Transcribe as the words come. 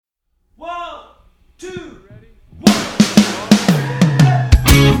2,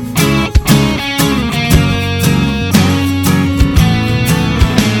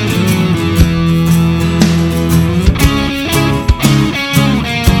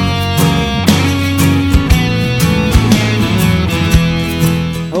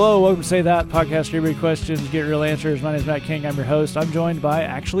 Hello, welcome to Say That podcast. Your questions, get real answers. My name is Matt King. I'm your host. I'm joined by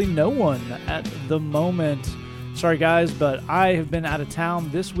actually no one at the moment. Sorry, guys, but I have been out of town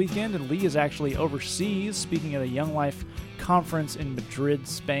this weekend, and Lee is actually overseas speaking at a Young Life conference in Madrid,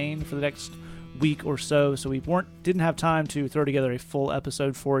 Spain, for the next week or so. So we didn't have time to throw together a full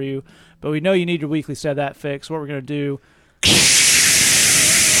episode for you, but we know you need your weekly Say That fix. What we're going to do.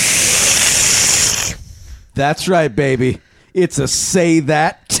 That's right, baby. It's a Say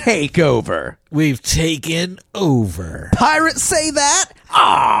That takeover. We've taken over. Pirates say that?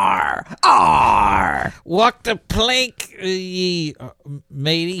 Arr! Arr! Walk the plank, ye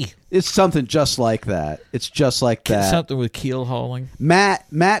matey. It's something just like that. It's just like that. Something with keel hauling. Matt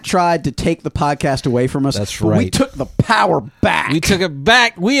tried to take the podcast away from us. That's but we right. took the power back. We took it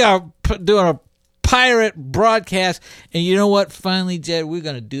back. We are doing a pirate broadcast, and you know what? Finally, Jed, we're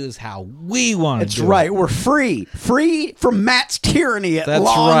going to do this how we want to do it. That's right. We're free from Matt's tyranny at That's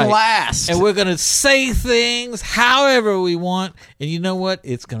long right. last. And we're going to say things however we want, and you know what?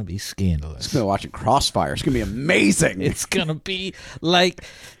 It's going to be scandalous. It's been watching Crossfire. It's going to be amazing. It's going to be like,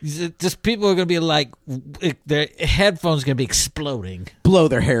 just people are going to be like, their headphones are going to be exploding. Blow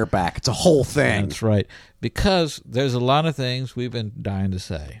their hair back. It's a whole thing. That's right. Because there's a lot of things we've been dying to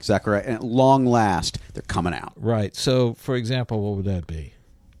say. Exactly right. And at long last, they're coming out. Right. So, for example, what would that be?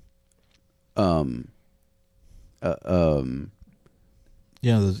 Them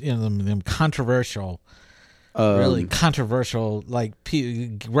controversial, really controversial, like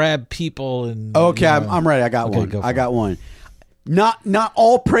grab people and. Okay, I'm ready. I got one. I got one. Not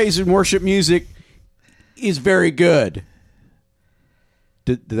all praise and worship music is very good.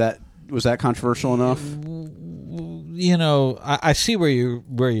 Was that controversial enough? You know, I see where you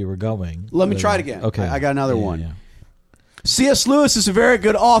were going. Let me try it again. Okay, I got another one. Yeah. C.S. Lewis is a very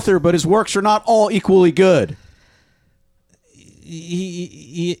good author, but his works are not all equally good.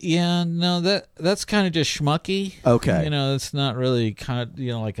 That's kind of just schmucky. Okay. You know, it's not really kind of,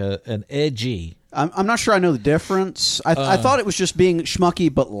 like an edgy. I'm not sure I know the difference. I thought it was just being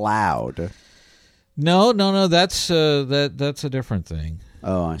schmucky but loud. No. That's a different thing.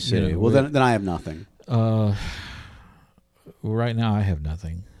 Oh, I see. You know, well, then I have nothing. Right now, I have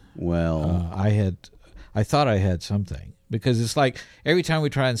nothing. Well, I thought I had something, because it's like every time we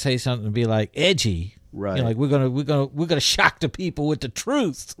try and say something to be like edgy, right? You know, like we're gonna shock the people with the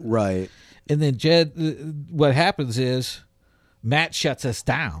truth, right? And then Jed, what happens is Matt shuts us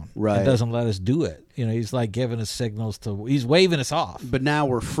down, right? And doesn't let us do it. You know, he's like giving us signals he's waving us off. But now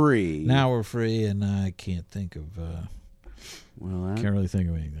we're free. And I can't think of. Can't really think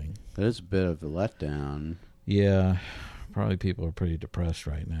of anything. That is a bit of a letdown. Yeah, probably people are pretty depressed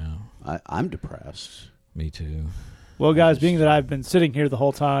right now. I'm depressed. Me too. Well, guys, being that I've been sitting here the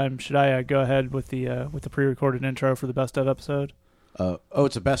whole time, should I go ahead with the pre-recorded intro for the best of episode?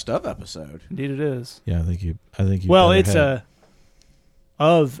 It's a best of episode. Indeed, it is. Yeah, I think you. Well, it's a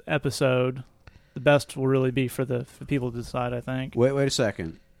of episode. The best will really be for people to decide, I think. Wait a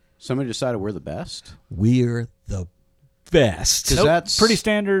second. Somebody decided we're the best? We're the best. Nope, That's pretty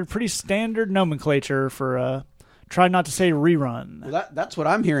standard nomenclature for try not to say rerun. Well, that's what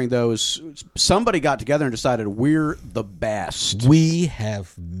I'm hearing, though, is somebody got together and decided we're the best. We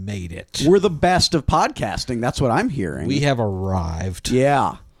have made it. We're the best of podcasting. That's what I'm hearing. We have arrived.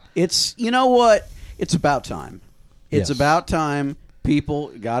 Yeah. You know what? It's about time. It's about time.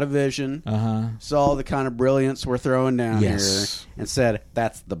 People got a vision, saw the kind of brilliance we're throwing down here, and said,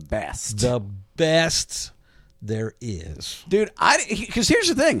 that's the best. The best there is. Dude, because here's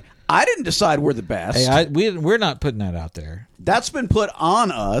the thing. I didn't decide we're the best. Hey, we're not putting that out there. That's been put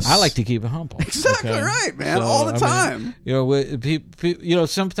on us. I like to keep it humble. Exactly right, man. All the time.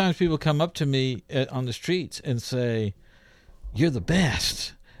 Sometimes people come up to me on the streets and say, "You're the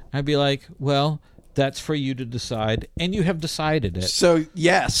best." I'd be like, "Well, that's for you to decide, and you have decided it." So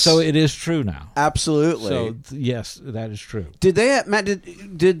yes. So it is true now. Absolutely. So yes, that is true. Did they, Matt?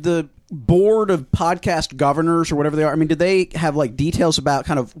 Did the board of podcast governors or whatever they are? I mean, did they have like details about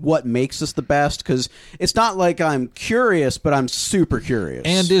kind of what makes us the best? Because it's not like I'm curious, but I'm super curious.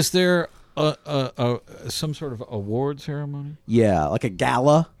 And is there some sort of award ceremony? Yeah, like a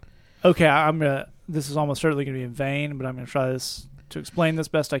gala. Okay, this is almost certainly going to be in vain, but I'm going to try this to explain this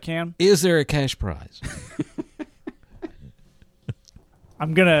best I can. Is there a cash prize?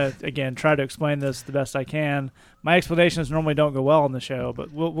 I'm going to, again, try to explain this the best I can. My explanations normally don't go well on the show,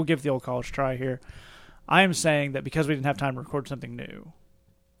 but we'll give the old college try here. I am saying that because we didn't have time to record something new,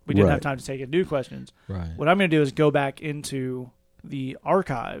 we didn't have time to take in new questions. Right. What I'm going to do is go back into the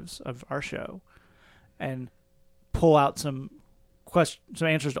archives of our show and pull out some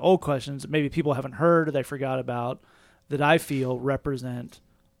answers to old questions that maybe people haven't heard or they forgot about that I feel represent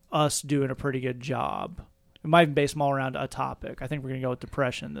us doing a pretty good job. It might even base them all around a topic. I think we're going to go with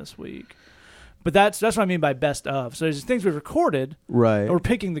depression this week. But that's what I mean by best of. So there's things we've recorded. Right. And we're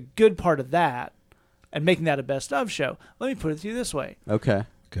picking the good part of that and making that a best of show. Let me put it to you this way. Okay.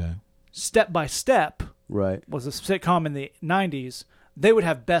 Step by Step Right. was a sitcom in the 90s. They would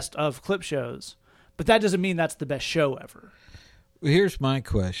have best of clip shows. But that doesn't mean that's the best show ever. Well, here's my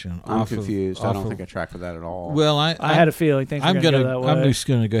question. I'm confused. I don't think I track for that at all. Well, I had a feeling things were going to go that way. I'm just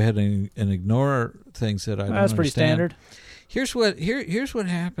going to go ahead and ignore things that I don't That's pretty understand. standard. Here's what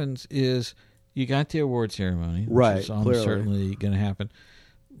happens is you got the award ceremony, which Right, is almost certainly going to happen.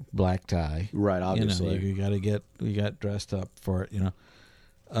 Black tie, Right, obviously. You got dressed up for it,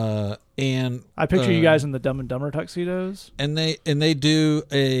 and I picture you guys in the Dumb and Dumber tuxedos. and they do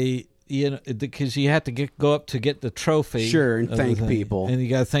a because you have to go up to get the trophy, Sure, and of the thank thing. people. And you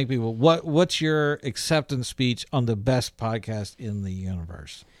got to thank people. What's your acceptance speech on the best podcast in the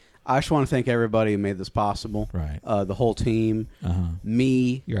universe? I just want to thank everybody who made this possible. Right. The whole team.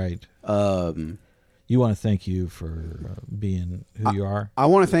 Me. You're right. Um, You want to thank you for being who you are. I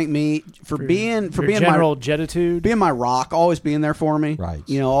want to thank me for being general jettitude, being my rock, always being there for me. Right.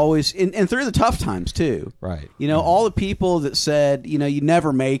 Always and through the tough times too. Right. All the people that said, you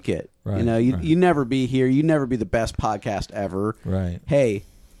never make it. Right, You never be here. You never be the best podcast ever. Right. Hey,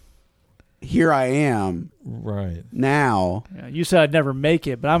 here I am. Right. Now. Yeah, you said I'd never make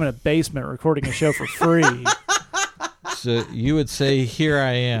it, but I'm in a basement recording a show for free. So you would say, "Here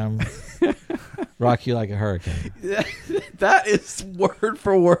I am, rock you like a hurricane." That is word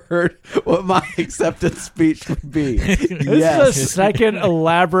for word what my acceptance speech would be. This Yes. is the second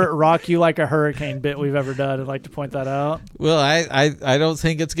elaborate rock you like a hurricane bit we've ever done. I'd like to point that out. Well, I don't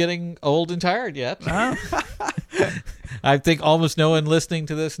think it's getting old and tired yet. Huh? I think almost no one listening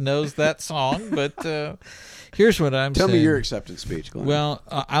to this knows that song, but here's what I'm Tell saying. me your acceptance speech, Glenn. Well,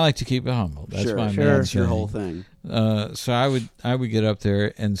 I like to keep it humble. That's sure, my main That's your thing. whole thing. So I would get up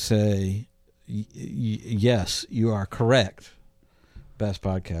there and say, yes, you are correct. Best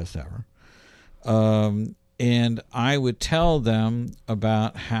podcast ever. And I would tell them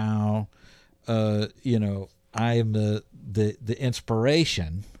about how, I am the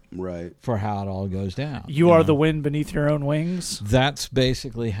inspiration Right. for how it all goes down. You are the wind beneath your own wings. That's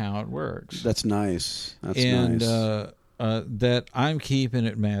basically how it works. That's nice. That's and nice. That I'm keeping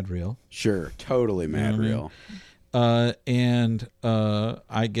it mad real. Sure. Totally mad real. And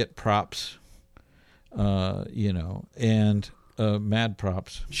I get props, and mad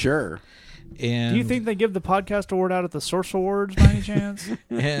props. Sure. And Do you think they give the podcast award out at the Source Awards by any chance?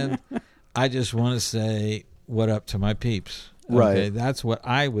 And I just want to say what up to my peeps. Right. Okay, that's what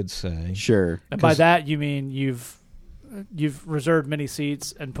I would say. Sure. And by that you mean you've reserved many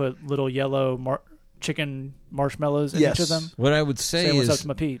seats and put little yellow chicken marshmallows in each of them. What I would say what's up is to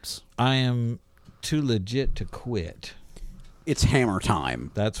my peeps. I am too legit to quit. It's hammer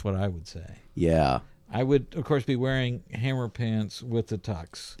time. That's what I would say. Yeah. I would, of course, be wearing hammer pants with the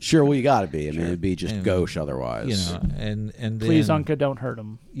tux. Sure. Well, you got to be. I mean, Sure. it'd be just And, gauche otherwise. And then, Please, Unca, don't hurt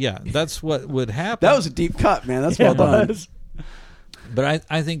him. Yeah, that's what would happen. That was a deep cut, man. That's Yeah, well it done. was. But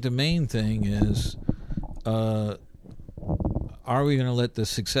I think the main thing is, are we going to let the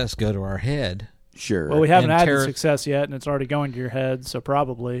success go to our head? Sure. Well, we haven't And had tear the it- success yet, and it's already going to your head, so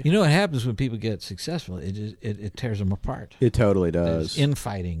probably. You know what happens when people get successful? It tears them apart. It totally There's does.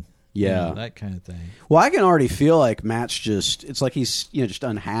 infighting. Yeah. That kind of thing. Well, I can already feel like Matt's it's like he's, just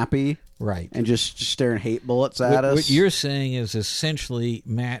unhappy Right. and just staring hate bullets at us. What you're saying is essentially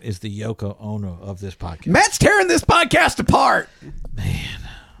Matt is the Yoko Ono of this podcast. Matt's tearing this podcast apart. Man,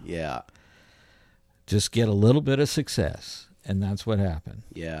 Yeah. just get a little bit of success, and that's what happened.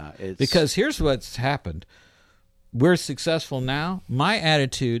 Yeah. Because here's what's happened. We're successful now. My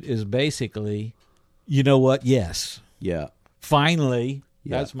attitude is basically, you know what? Yes. Yeah. Finally.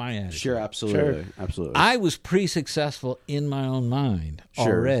 Yeah. That's my attitude. Sure. Absolutely. Absolutely. I was pre-successful in my own mind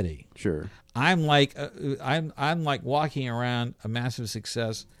already. Sure. I'm like I'm like walking around a massive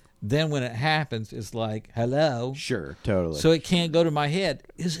success. Then when it happens, it's like, hello. Sure. Totally. So it can't go to my head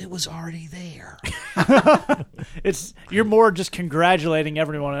because it was already there. You're more just congratulating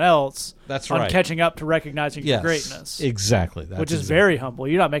everyone else That's on right. catching up to recognizing your greatness. Exactly. That's Which is exactly. very humble.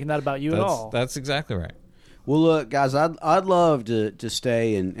 You're not making that about you at all. That's exactly right. Well, look, guys, I'd love to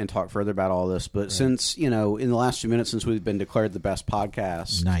stay and talk further about all this, but since, in the last few minutes since we've been declared the best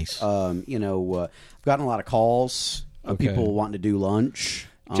podcast, Nice. I've gotten a lot of calls of Okay. people wanting to do lunch.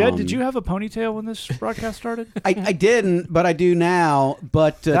 Jed, did you have a ponytail when this broadcast started? I didn't, but I do now.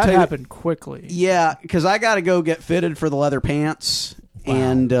 But That happened quickly. Yeah, because I got to go get fitted for the leather pants,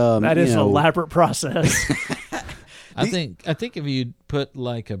 and That is an elaborate process. I think if you put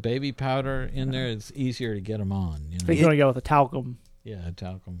like a baby powder in there, it's easier to get them on. I think you're going to go with a talcum. Yeah,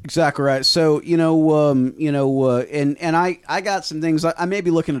 talcum. Exactly right. So and I got some things. I may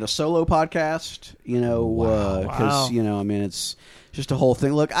be looking at a solo podcast. Because Wow. it's just a whole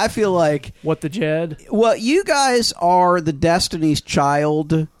thing. Look, I feel like What the Jed? well, you guys are the Destiny's Child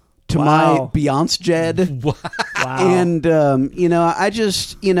to my Wow. Beyonce Jed, Wow. and I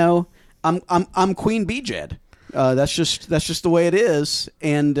just I'm Queen Bee Jed. That's just the way it is.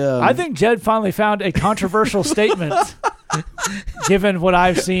 And I think Jed finally found a controversial statement, given what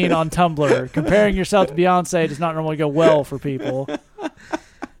I've seen on Tumblr. Comparing yourself to Beyonce does not normally go well for people.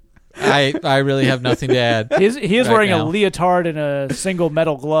 I really have nothing to add. He is Right wearing now. a leotard and a single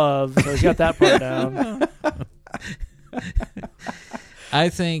metal glove, so he's got that part down. I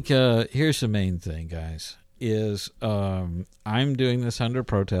think here's the main thing, guys, is I'm doing this under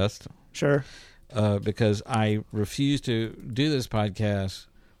protest Sure. because I refuse to do this podcast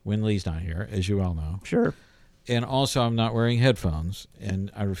when Lee's not here, as you all know. Sure. And also I'm not wearing headphones,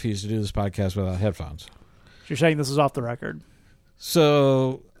 and I refuse to do this podcast without headphones. You're saying this is off the record.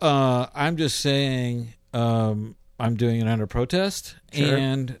 So I'm just saying I'm doing it under protest, Sure.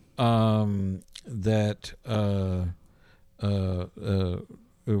 and that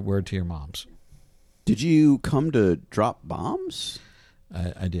word to your moms. did you come to drop bombs?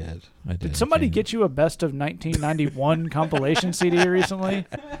 I did. Did somebody get you a best of 1991 compilation CD recently?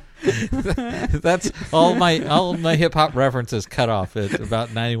 That's all my hip hop references cut off at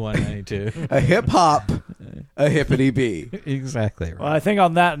about 91, 92. A hip hop, a hippity bee. Exactly Well, right. I think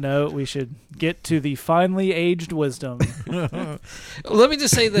on that note, we should get to the finely aged wisdom. Let me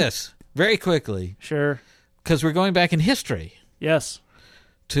just say this very quickly, Sure. because we're going back in history Yes.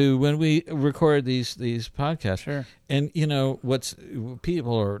 to when we recorded these podcasts. Sure. And what's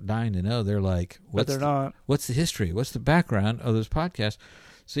people are dying to know. They're like, But they're not. What's the history? What's the background of this podcast?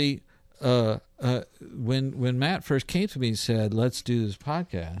 See, when Matt first came to me and said, "Let's do this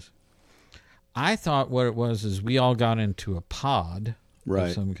podcast," I thought what it was is we all got into a pod Right.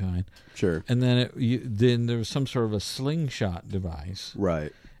 of some kind, Sure. and then then there was some sort of a slingshot device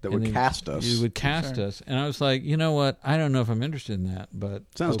Right. That and would then cast us. You would cast Sure. us, and I was like, you know what? I don't know if I'm interested in that, but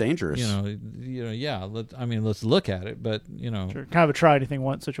Sounds dangerous. Yeah. Let's look at it, but Sure. Kind of a try anything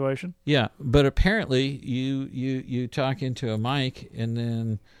once situation. yeah. But apparently, you talk into a mic, and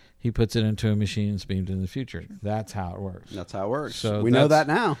then he puts it into a machine and beams in the future. That's how it works. That's how it works. So we know that's-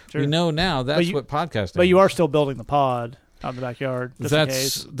 that now. Sure. We know now that's what podcasting. But you is. are still building the pod out in the backyard, just in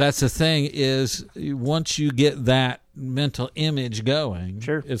case. That's the thing is once you get that mental image going,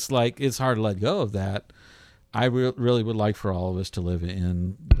 Sure. it's hard to let go of that. I really would like for all of us to live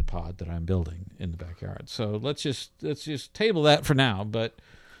in the pod that I'm building in the backyard. So let's just table that for now, but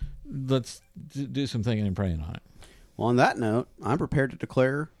let's do some thinking and praying on it. Well, on that note, I'm prepared to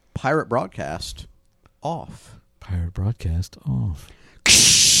declare Pirate Broadcast off. Pirate broadcast off.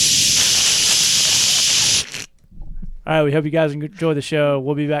 All right, we hope you guys enjoy the show.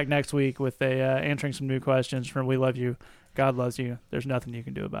 We'll be back next week with answering some new questions from We Love You, God Loves You. There's nothing you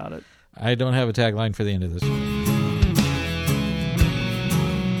can do about it. I don't have a tagline for the end of this.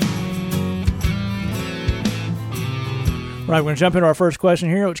 Right, we're going to jump into our first question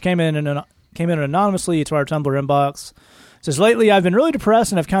here, which came in anonymously to our Tumblr inbox. It says, lately I've been really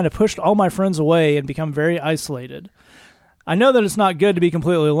depressed and have kind of pushed all my friends away and become very isolated. I know that it's not good to be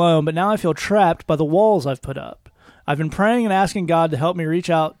completely alone, but now I feel trapped by the walls I've put up. I've been praying and asking God to help me reach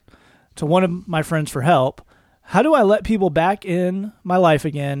out to one of my friends for help. How do I let people back in my life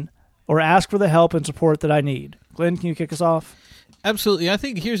again or ask for the help and support that I need? Glenn, can you kick us off? Absolutely. I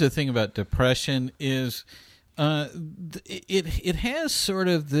think here's the thing about depression is it has sort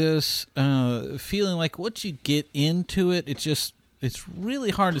of this feeling like once you get into it, it's really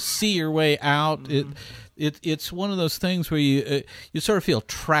hard to see your way out. It's one of those things where you sort of feel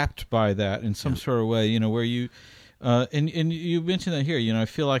trapped by that in some sort of way, where you and you mentioned that here, I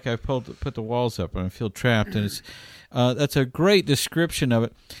feel like I've put the walls up and I feel trapped, and it's that's a great description of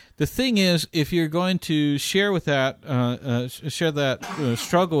it. The thing is, if you're going to share that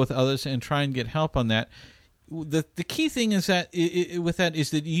struggle with others and try and get help on that, the key thing is that with that is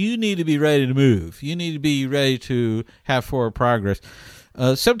that you need to be ready to move. You need to be ready to have forward progress.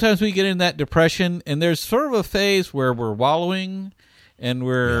 sometimes we get in that depression, and there's sort of a phase where we're wallowing, and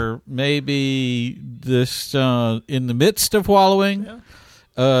we're maybe this in the midst of wallowing. Yeah.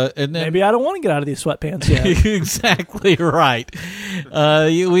 And then Maybe I don't want to get out of these sweatpants yet. exactly right.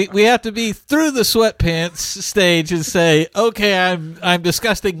 We have to be through the sweatpants stage and say, okay, I'm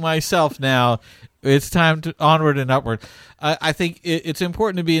disgusting myself now. It's time to onward and upward. I think it's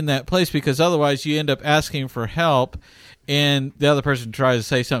important to be in that place, because otherwise you end up asking for help, and the other person tries to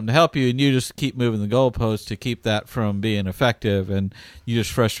say something to help you, and you just keep moving the goalposts to keep that from being effective, and you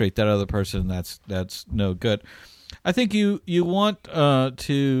just frustrate that other person. That's no good. I think you want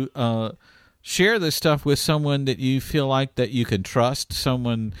to share this stuff with someone that you feel like that you can trust,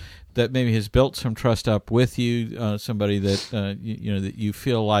 someone that maybe has built some trust up with you, somebody that that you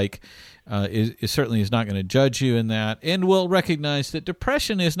feel like is certainly is not going to judge you in that, and will recognize that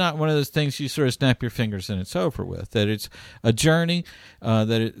depression is not one of those things you sort of snap your fingers and it's over with. That it's a journey,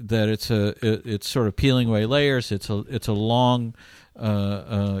 it's sort of peeling away layers. It's a long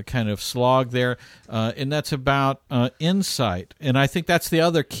kind of slog there, and that's about insight. And I think that's the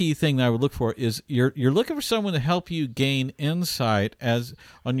other key thing that I would look for is you're looking for someone to help you gain insight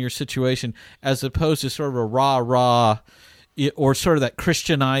on your situation, as opposed to sort of a rah or sort of that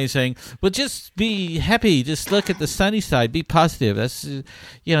Christianizing. But just be happy. Just look at the sunny side. Be positive. That's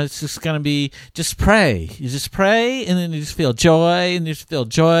it's just going to be just pray. You just pray, and then you just feel joy, and you just feel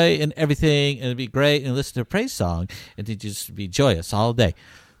joy in everything, and it'll be great. And listen to a praise song, and you just be joyous all day.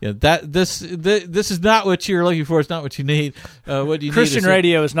 This is not what you're looking for. It's not what you need. What you Christian need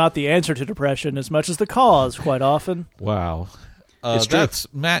radio is not the answer to depression as much as the cause. Quite often. Wow. It's true. That's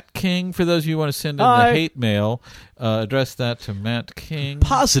Matt King. For those of you who want to send in Hi. the hate mail, address that to Matt King.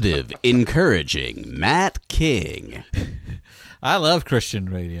 Positive, encouraging Matt King. I love Christian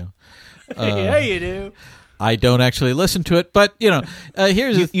radio. Yeah, you do. I don't actually listen to it, but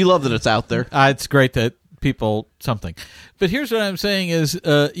here's You love that it's out there. it's great that people something. But here's what I'm saying is,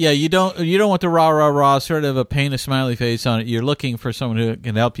 you don't want the rah sort of a paint a smiley face on it. You're looking for someone who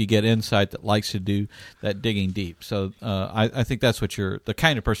can help you get insight, that likes to do that digging deep. So I think that's what the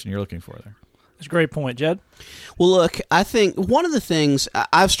kind of person you're looking for there. That's a great point, Jed. Well, look, I think one of the things,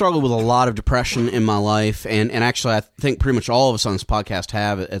 I've struggled with a lot of depression in my life, and actually I think pretty much all of us on this podcast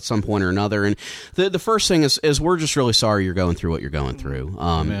have at some point or another. And the first thing is we're just really sorry you're going through what you're going through.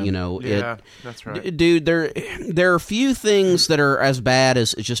 That's right. Dude, there are few things that are as bad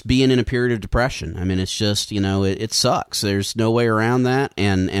as just being in a period of depression. I mean, it's just, it sucks. There's no way around that,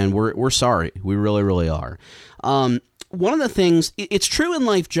 and we're sorry. We really, really are. One of the things, it's true in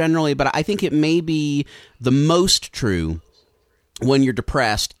life generally, but I think it may be the most true when you're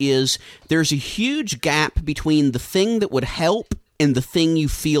depressed, is there's a huge gap between the thing that would help and the thing you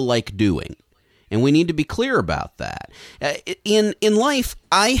feel like doing. And we need to be clear about that. In life,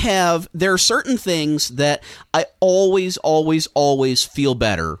 there are certain things that I always, always, always feel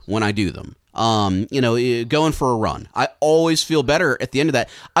better when I do them. Going for a run. I always feel better at the end of that.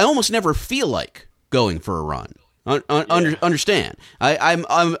 I almost never feel like going for a run. Understand? I'm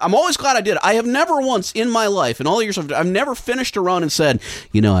always glad I did. I have never once in my life, in all the years I've never finished a run and said,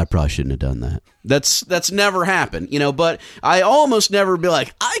 I probably shouldn't have done that. That's never happened, But I almost never be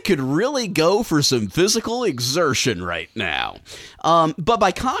like, I could really go for some physical exertion right now. But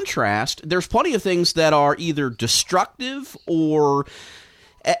by contrast, there's plenty of things that are either destructive or,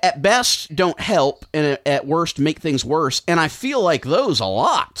 at best, don't help, and at worst make things worse. And I feel like those a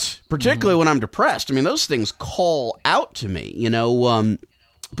lot, particularly when I'm depressed. I mean, those things call out to me,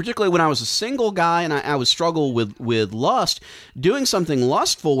 particularly when I was a single guy and I would struggle with lust. Doing something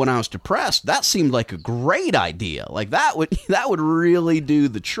lustful when I was depressed, that seemed like a great idea. Like that would really do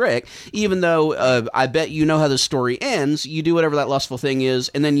the trick. Even though I bet you know how the story ends. You do whatever that lustful thing is,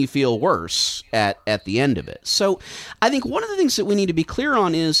 and then you feel worse at the end of it. So I think one of the things that we need to be clear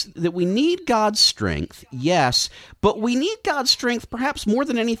on is that we need God's strength, yes, but we need God's strength perhaps more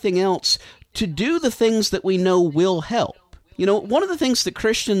than anything else to do the things that we know will help. One of the things that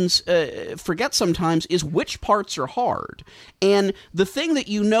Christians forget sometimes is which parts are hard. And the thing that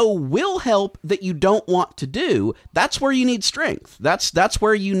will help that you don't want to do, that's where you need strength. That's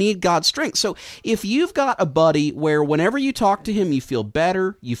where you need God's strength. So if you've got a buddy where whenever you talk to him, you feel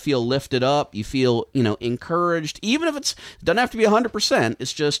better, you feel lifted up, you feel, encouraged, even if it doesn't have to be 100%,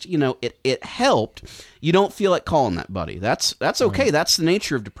 it's just, it helped. You don't feel like calling that buddy. That's okay. Right. That's the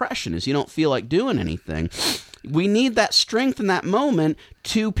nature of depression, is you don't feel like doing anything. We need that strength in that moment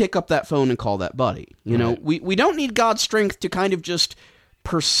to pick up that phone and call that buddy. We don't need God's strength to kind of just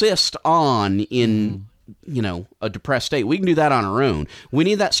persist on in, a depressed state. We can do that on our own. We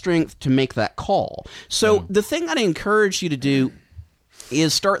need that strength to make that call. So the thing I'd encourage you to do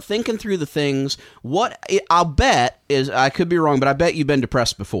is start thinking through the things. I'll bet is, I could be wrong, but I bet you've been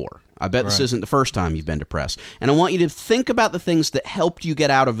depressed before. I bet this isn't the first time you've been depressed. And I want you to think about the things that helped you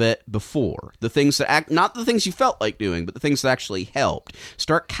get out of it before. The things that not the things you felt like doing, but the things that actually helped.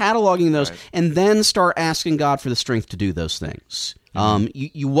 Start cataloging those, and then start asking God for the strength to do those things.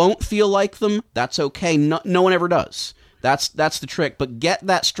 You won't feel like them. That's okay. No one ever does. That's the trick. But get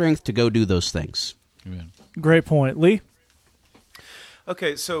that strength to go do those things. Amen. Great point. Lee?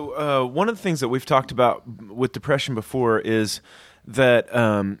 Okay, so one of the things that we've talked about with depression before is that,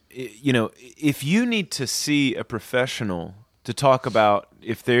 if you need to see a professional to talk about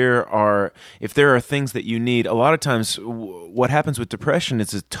if there are things that you need, a lot of times what happens with depression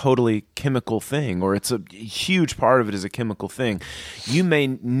is a totally chemical thing, or it's a huge part of it is a chemical thing. You may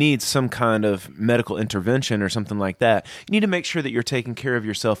need some kind of medical intervention or something like that. You need to make sure that you're taking care of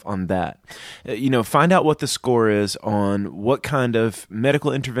yourself on that. Find out what the score is on what kind of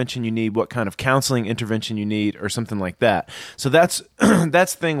medical intervention you need, what kind of counseling intervention you need, or something like that. So that's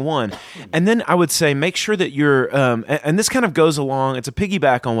that's thing one. And then I would say make sure that you're, and this kind of goes along, it's a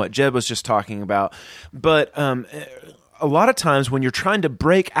piggyback on what Jed was just talking about, but a lot of times when you're trying to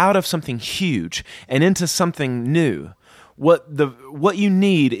break out of something huge and into something new, what you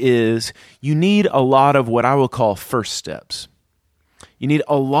need is a lot of what I will call first steps. You need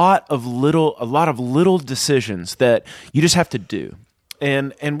a lot of little decisions that you just have to do.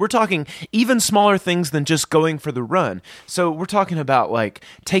 And we're talking even smaller things than just going for the run. So we're talking about like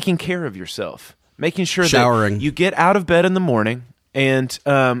taking care of yourself, making sure Showering. that you get out of bed in the morning and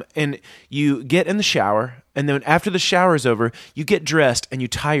you get in the shower, and then after the shower is over, you get dressed and you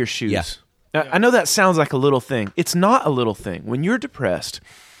tie your shoes. Yeah. Now, I know that sounds like a little thing. It's not a little thing. When you're depressed,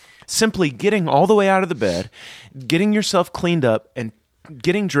 simply getting all the way out of the bed, getting yourself cleaned up, and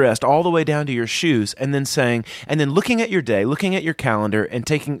getting dressed all the way down to your shoes, and then looking at your day, looking at your calendar, and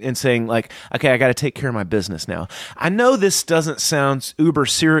saying like, okay, I got to take care of my business now. I know this doesn't sound uber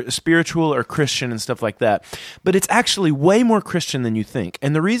spiritual or Christian and stuff like that, but it's actually way more Christian than you think.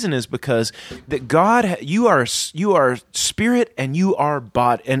 And the reason is because that God, you are spirit and you are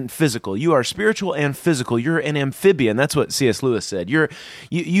body and physical. You are spiritual and physical. You're an amphibian. That's what C.S. Lewis said.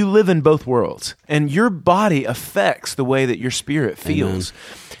 You live in both worlds, and your body affects the way that your spirit feels. Amen.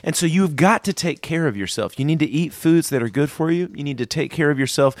 And so you've got to take care of yourself. You need to eat foods that are good for you. You need to take care of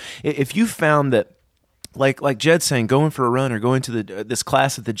yourself. If you found that, like Jed's saying, going for a run or going to this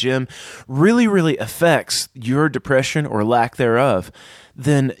class at the gym really, really affects your depression or lack thereof,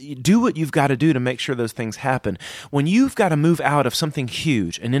 then do what you've got to do to make sure those things happen. When you've got to move out of something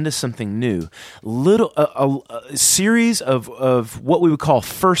huge and into something new, a series of what we would call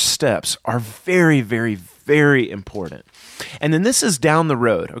first steps are very, very, very important. And then this is down the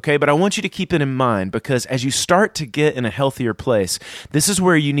road, okay? But I want you to keep it in mind, because as you start to get in a healthier place, this is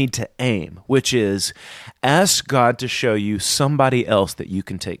where you need to aim, which is ask God to show you somebody else that you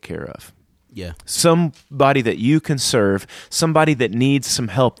can take care of. Yeah. Somebody that you can serve, somebody that needs some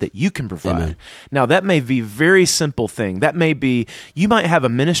help that you can provide. Amen. Now, that may be a very simple thing. That may be, you might have a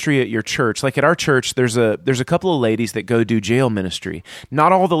ministry at your church. Like at our church, there's a couple of ladies that go do jail ministry.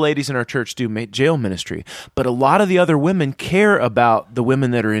 Not all the ladies in our church do jail ministry, but a lot of the other women care about the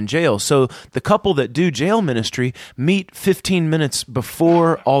women that are in jail. So the couple that do jail ministry meet 15 minutes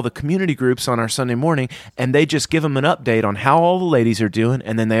before all the community groups on our Sunday morning, and they just give them an update on how all the ladies are doing,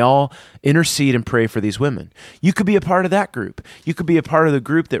 and then they all intercede and pray for these women. You could be a part of that group. You could be a part of the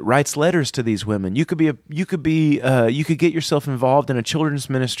group that writes letters to these women. You could get yourself involved in a children's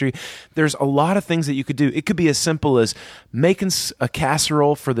ministry. There's a lot of things that you could do. It could be as simple as making a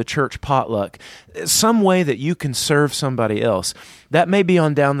casserole for the church potluck. Some way that you can serve somebody else. That may be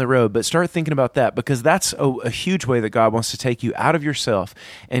on down the road, but start thinking about that, because that's a huge way that God wants to take you out of yourself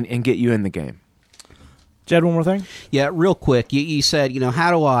and get you in the game. Jed, one more thing? Yeah, real quick. You said,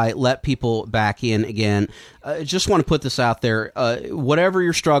 how do I let people back in again? Just want to put this out there. Whatever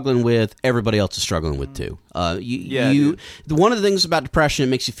you're struggling with, everybody else is struggling with too. One of the things about depression, it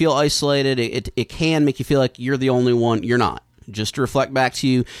makes you feel isolated. It can make you feel like you're the only one. You're not. Just to reflect back to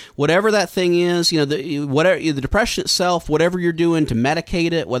you, whatever that thing is, the depression itself, whatever you're doing to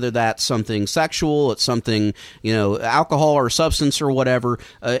medicate it, whether that's something sexual, it's something, alcohol or substance or whatever,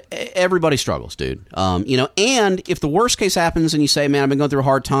 everybody struggles, dude. And if the worst case happens and you say, man, I've been going through a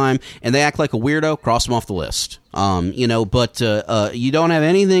hard time, and they act like a weirdo, cross them off the list. But you don't have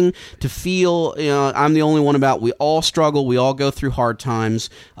anything to feel, I'm the only one about. We all struggle. We all go through hard times.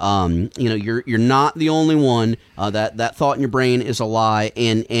 You're not the only one. That thought in your brain is a lie.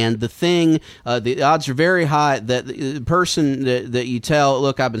 And the thing, the odds are very high that the person that you tell,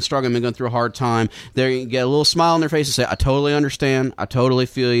 look, I've been struggling, I've been going through a hard time, they're going to get a little smile on their face and say, I totally understand. I totally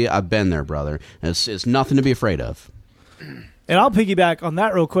feel you. I've been there, brother. It's nothing to be afraid of. And I'll piggyback on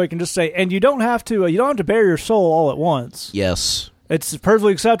that real quick and just say, and you don't have to bare your soul all at once. Yes. It's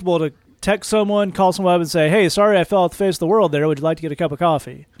perfectly acceptable to text someone, call someone up and say, hey, sorry I fell off the face of the world there. Would you like to get a cup of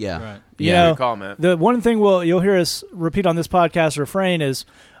coffee? Yeah. Right. Good call, man. The one thing you'll hear us repeat on this podcast refrain is,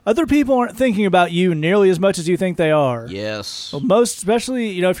 other people aren't thinking about you nearly as much as you think they are. Yes. Well,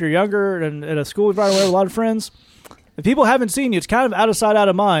 especially, if you're younger and at a school environment with a lot of friends, if people haven't seen you, it's kind of out of sight, out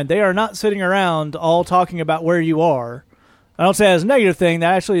of mind. They are not sitting around all talking about where you are. I don't say that as a negative thing.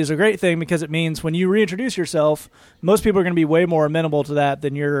 That actually is a great thing because it means when you reintroduce yourself, most people are going to be way more amenable to that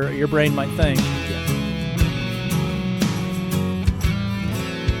than your brain might think.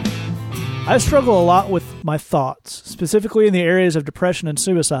 I struggle a lot with my thoughts, specifically in the areas of depression and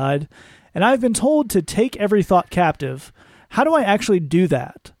suicide, and I've been told to take every thought captive. How do I actually do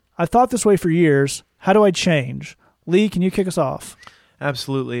that? I've thought this way for years. How do I change? Lee, can you kick us off?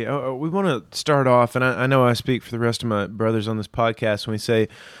 Absolutely. We want to start off, and I know I speak for the rest of my brothers on this podcast when we say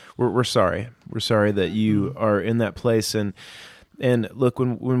we're sorry. We're sorry that you are in that place. And look,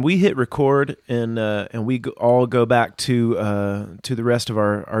 when we hit record and we all go back to the rest of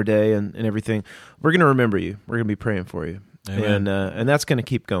our day and everything, we're going to remember you. We're going to be praying for you. Amen. And that's going to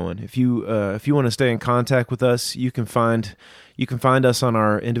keep going. If you want to stay in contact with us, you can find us on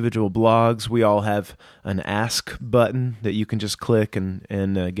our individual blogs. We all have an ask button that you can just click and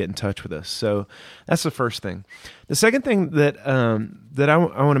get in touch with us. So that's the first thing. The second thing that I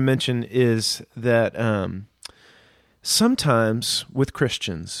want to mention is that sometimes with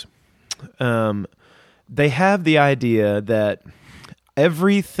Christians, they have the idea that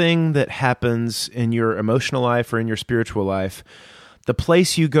everything that happens in your emotional life or in your spiritual life, the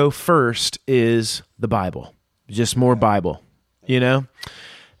place you go first is the Bible. Just more Bible, Here's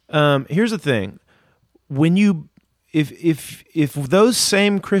the thing. When if those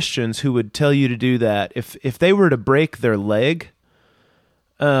same Christians who would tell you to do that, if they were to break their leg,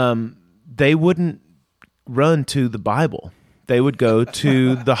 they wouldn't run to the Bible. They would go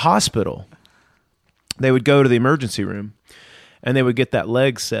to the hospital. They would go to the emergency room. And they would get that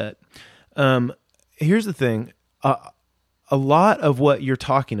leg set. Here's the thing. A lot of what you're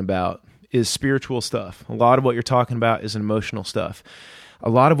talking about is spiritual stuff. A lot of what you're talking about is emotional stuff. A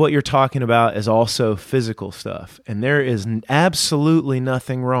lot of what you're talking about is also physical stuff. And there is absolutely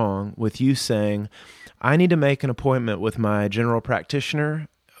nothing wrong with you saying, I need to make an appointment with my general practitioner,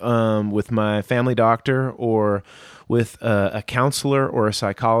 with my family doctor, or with a counselor or a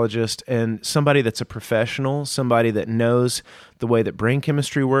psychologist, and somebody that's a professional, somebody that knows the way that brain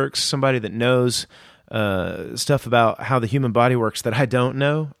chemistry works, somebody that knows stuff about how the human body works that I don't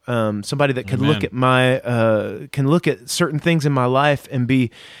know, somebody that can look at certain things in my life and be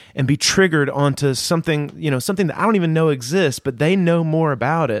triggered onto something that I don't even know exists, but they know more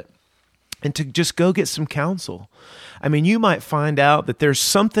about it, and to just go get some counsel. I mean, you might find out that there's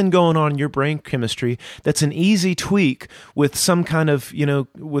something going on in your brain chemistry that's an easy tweak with some kind of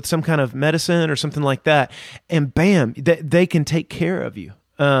medicine or something like that, and bam, they can take care of you.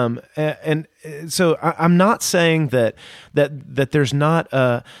 And so I'm not saying that there's not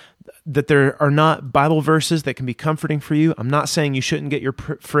that there are not Bible verses that can be comforting for you. I'm not saying you shouldn't get your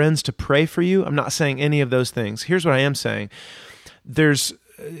friends to pray for you. I'm not saying any of those things. Here's what I am saying: there's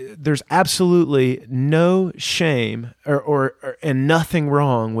absolutely no shame and nothing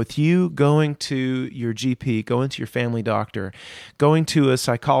wrong with you going to your GP, going to your family doctor, going to a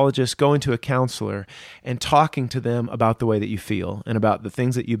psychologist, going to a counselor, and talking to them about the way that you feel and about the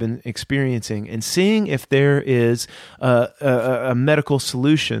things that you've been experiencing, and seeing if there is a medical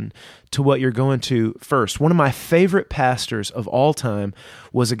solution to what you're going to first. One of my favorite pastors of all time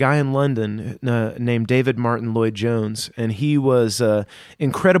was a guy in London named David Martin Lloyd-Jones, and he was an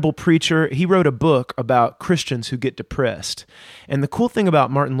incredible preacher. He wrote a book about Christians who get depressed. And the cool thing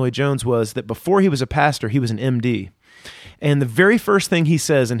about Martin Lloyd-Jones was that before he was a pastor, he was an MD. And the very first thing he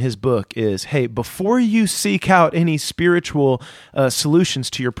says in his book is, hey, before you seek out any spiritual solutions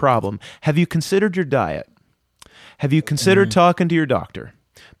to your problem, have you considered your diet? Have you considered talking to your doctor?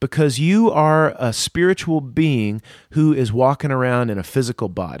 Because you are a spiritual being who is walking around in a physical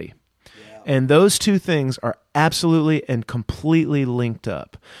body. Yeah. And those two things are absolutely and completely linked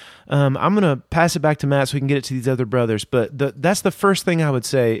up. I'm going to pass it back to Matt so we can get it to these other brothers. But that's the first thing I would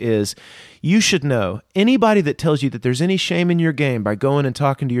say is you should know anybody that tells you that there's any shame in your game by going and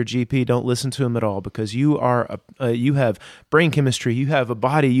talking to your GP, don't listen to him at all, because you are you have brain chemistry, you have a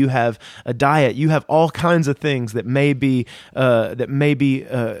body, you have a diet, you have all kinds of things that may be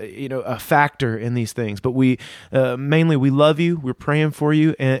a factor in these things. But we mainly we love you, we're praying for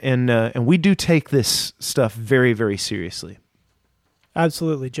you, and we do take this stuff very, very seriously.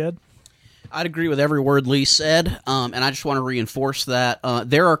 Absolutely, Jed. I'd agree with every word Lee said, and I just want to reinforce that.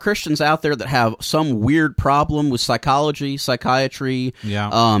 There are Christians out there that have some weird problem with psychology, psychiatry,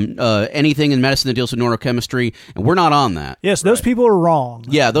 anything in medicine that deals with neurochemistry, and we're not on that. Yes, those people are wrong.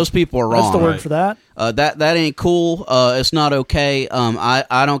 Yeah, those people are wrong. That's the word for that. That ain't cool. It's not okay.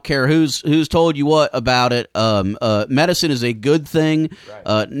 I don't care who's told you what about it. Medicine is a good thing,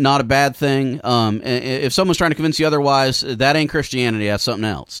 not a bad thing. If someone's trying to convince you otherwise, that ain't Christianity. That's something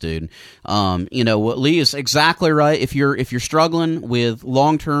else, dude. What Lee is exactly right. If you're struggling with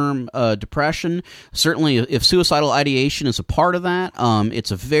long-term depression, certainly if suicidal ideation is a part of that,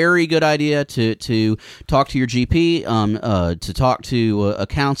 it's a very good idea to talk to your GP, to talk to a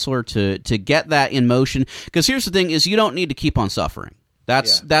counselor, to get that in motion. Because here's the thing: is you don't need to keep on suffering.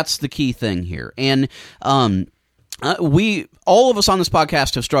 That's the key thing here. And all of us on this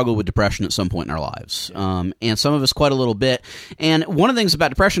podcast have struggled with depression at some point in our lives, and some of us quite a little bit. And one of the things about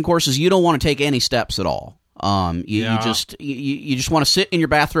depression, of course, is you don't want to take any steps at all. You just want to sit in your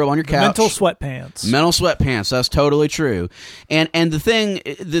bathrobe on your couch. Mental sweatpants. That's totally true. And the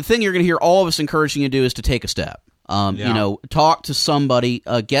thing you're going to hear all of us encouraging you to do is to take a step. Talk to somebody,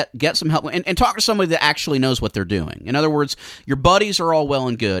 get some help, and talk to somebody that actually knows what they're doing. In other words, your buddies are all well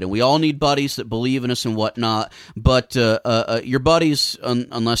and good, and we all need buddies that believe in us and whatnot, but your buddies,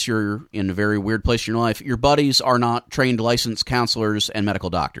 unless you're in a very weird place in your life, your buddies are not trained licensed counselors and medical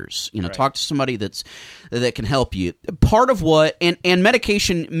doctors. Talk to somebody that can help you. Part of what, and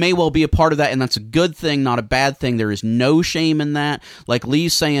medication may well be a part of that, and that's a good thing, not a bad thing. There is no shame in that. Like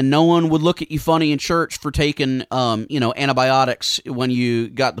Lee's saying, no one would look at you funny in church for taking antibiotics when you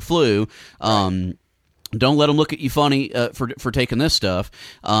got the flu. Don't let them look at you funny for taking this stuff.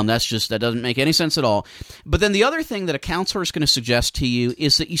 That doesn't make any sense at all. But then the other thing that a counselor is going to suggest to you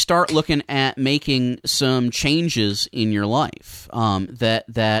is that you start looking at making some changes in your life.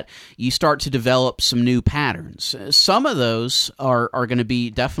 That you start to develop some new patterns. Some of those are going to be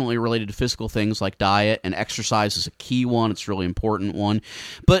definitely related to physical things like diet, and exercise is a key one. It's a really important one.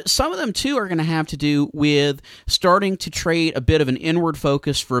 But some of them too are going to have to do with starting to trade a bit of an inward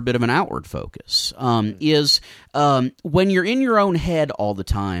focus for a bit of an outward focus. When you're in your own head all the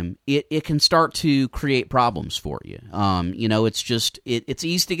time, it can start to create problems for you. It's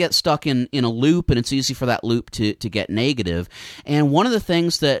easy to get stuck in a loop, and it's easy for that loop to get negative. And one of the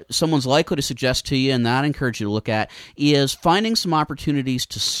things that someone's likely to suggest to you, and that I encourage you to look at, is finding some opportunities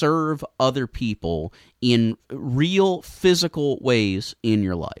to serve other people in real physical ways in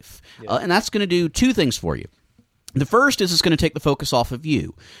your life. And that's going to do two things for you. The first is it's going to take the focus off of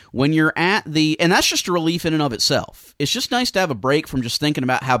you. When you're and that's just a relief in and of itself. It's just nice to have a break from just thinking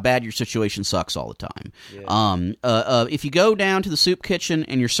about how bad your situation sucks all the time. If you go down to the soup kitchen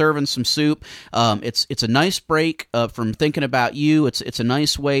and you're serving some soup, it's a nice break from thinking about you. It's a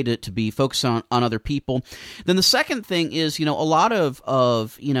nice way to be focused on other people. Then the second thing is, a lot of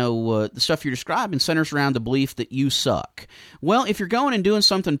the stuff you're describing centers around the belief that you suck. Well, if you're going and doing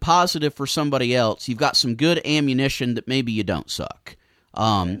something positive for somebody else, you've got some good ammunition that maybe you don't suck.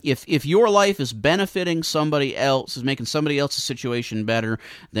 If your life is benefiting somebody else, is making somebody else's situation better,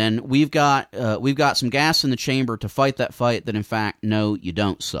 then we've got some gas in the chamber to fight that fight that in fact, no, you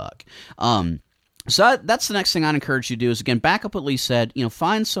don't suck. So that's the next thing I'd encourage you to do is, again, back up what Lee said.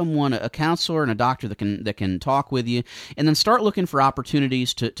 Find someone, a counselor and a doctor that can talk with you, and then start looking for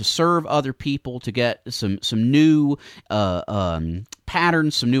opportunities to serve other people, to get some new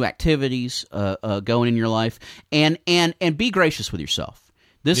patterns, some new activities going in your life, and be gracious with yourself.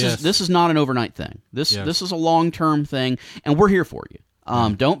 This is not an overnight thing. This is a long-term thing, and we're here for you.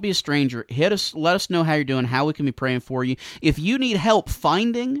 Don't be a stranger. Hit us. Let us know how you're doing, how we can be praying for you. If you need help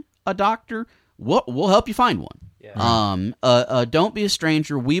finding a doctor, we'll help you find one. Don't be a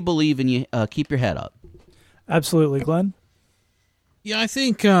stranger. We believe in you. Keep your head up. Absolutely, Glenn. Yeah, I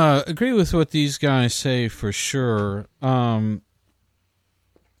think agree with what these guys say for sure. I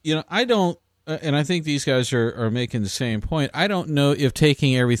don't, and I think these guys are making the same point. I don't know if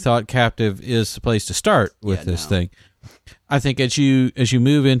taking every thought captive is the place to start with this thing. I think as you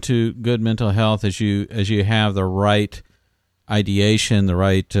move into good mental health, as you have the right ideation, the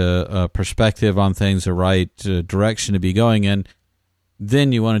right perspective on things, the right direction to be going in,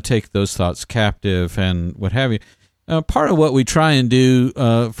 then you want to take those thoughts captive and what have you. Part of what we try and do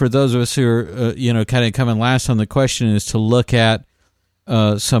for those of us who are, kind of coming last on the question is to look at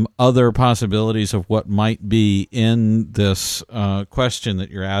some other possibilities of what might be in this question that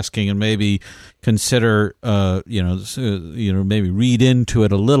you're asking, and maybe consider, maybe read into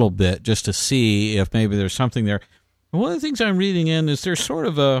it a little bit just to see if maybe there's something there. And one of the things I'm reading in is there's sort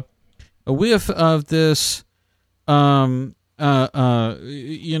of a whiff of this. I've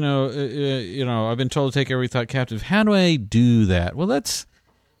been told to take every thought captive. How do I do that? Well, that's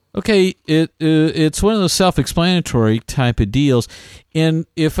okay. It's one of those self-explanatory type of deals. And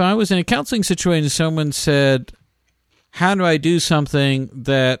if I was in a counseling situation, someone said, "How do I do something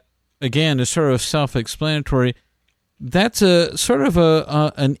that, again, is sort of self-explanatory?" That's a sort of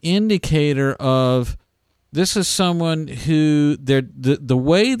an indicator of this is someone who the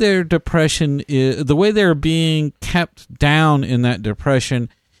way their depression is, the way they're being kept down in that depression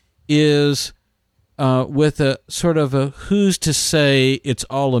is with a sort of a who's to say it's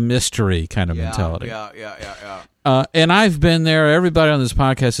all a mystery kind of mentality. Yeah. And I've been there. Everybody on this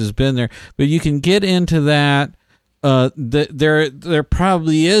podcast has been there. But you can get into that. There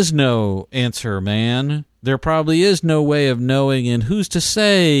probably is no answer, man. There probably is no way of knowing, and who's to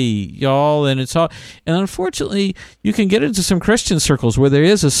say, y'all? And it's all. And unfortunately, you can get into some Christian circles where there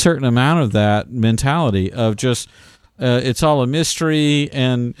is a certain amount of that mentality of just it's all a mystery.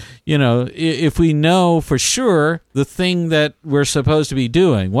 And if we know for sure the thing that we're supposed to be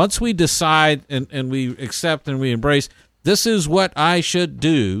doing, once we decide and we accept and we embrace this is what I should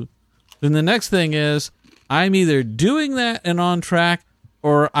do, then the next thing is I'm either doing that and on track,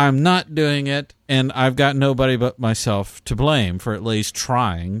 or I'm not doing it, and I've got nobody but myself to blame for at least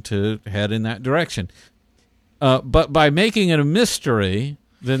trying to head in that direction. But by making it a mystery,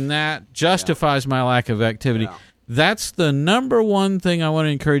 then that justifies my lack of activity. Yeah. That's the number one thing I want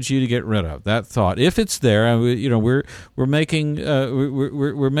to encourage you to get rid of. That thought, if it's there, we're making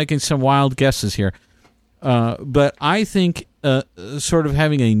we're making some wild guesses here, but I think sort of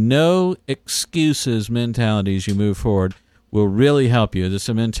having a no excuses mentality as you move forward will really help you. There's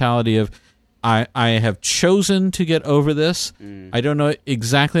a mentality of, I have chosen to get over this. I don't know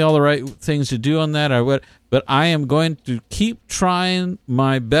exactly all the right things to do on that, but I am going to keep trying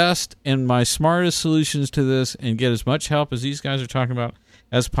my best and my smartest solutions to this and get as much help as these guys are talking about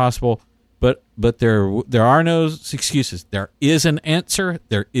as possible. But there are no excuses. There is an answer.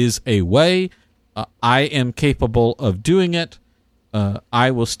 There is a way. I am capable of doing it.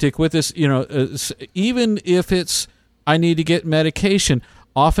 I will stick with this. Even if it's I need to get medication.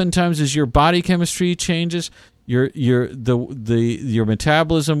 Oftentimes, as your body chemistry changes, your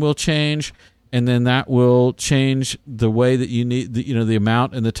metabolism will change, and then that will change the way that you need the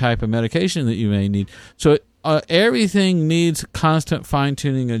amount and the type of medication that you may need. So everything needs constant fine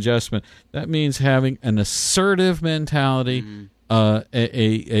tuning adjustment. That means having an assertive mentality,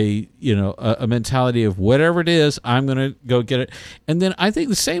 a mentality of whatever it is, I'm going to go get it. And then I think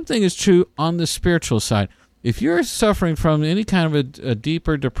the same thing is true on the spiritual side. If you're suffering from any kind of a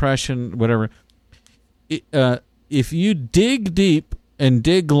deeper depression, whatever, if you dig deep and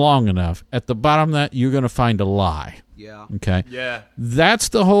dig long enough, at the bottom of that, you're going to find a lie. Yeah. Okay? Yeah. That's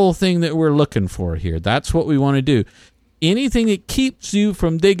the whole thing that we're looking for here. That's what we want to do. Anything that keeps you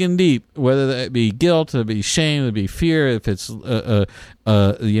from digging deep, whether that be guilt, it be shame, it be fear, if it's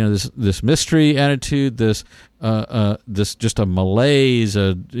this mystery attitude, this just a malaise,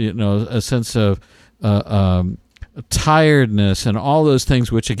 a sense of tiredness and all those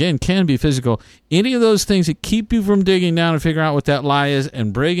things, which again can be physical. Any of those things that keep you from digging down and figuring out what that lie is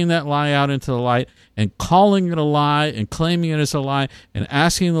and bringing that lie out into the light and calling it a lie and claiming it as a lie and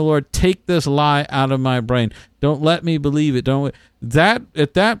asking the Lord, take this lie out of my brain. Don't let me believe it. At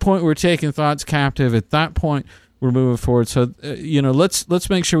that point, we're taking thoughts captive. At that point, we're moving forward. So, let's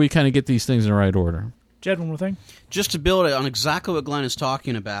make sure we kind of get these things in the right order. Jed, one more thing. Just to build it on exactly what Glenn is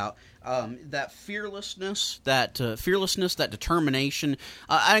talking about, that fearlessness, that determination.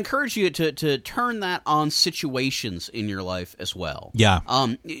 I encourage you to turn that on situations in your life as well. Yeah.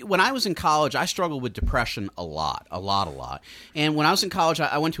 When I was in college, I struggled with depression a lot. And when I was in college,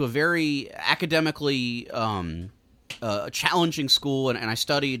 I went to a very academically challenging school, and I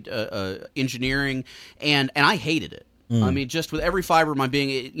studied engineering, and I hated it. I mean, just with every fiber of my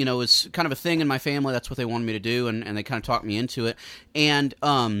being, it's kind of a thing in my family. That's what they wanted me to do, and they kind of talked me into it. And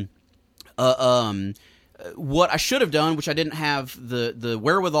what I should have done, which I didn't have the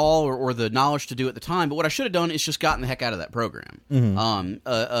wherewithal or the knowledge to do at the time, but what I should have done is just gotten the heck out of that program.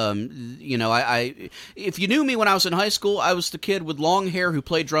 If you knew me when I was in high school, I was the kid with long hair who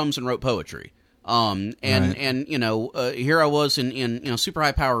played drums and wrote poetry. And you know, here I was in super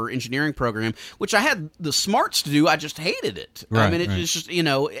high power engineering program, which I had the smarts to do. I just hated it. I mean, it's just, you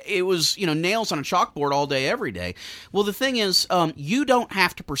know, it was, you know, nails on a chalkboard all day, every day. Well, the thing is, you don't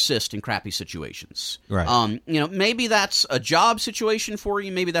have to persist in crappy situations. Right. You know, maybe that's a job situation for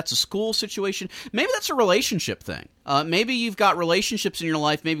you. Maybe that's a school situation. Maybe that's a relationship thing. Maybe you've got relationships in your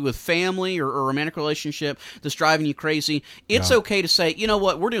life, maybe with family or a romantic relationship that's driving you crazy. It's okay to say, you know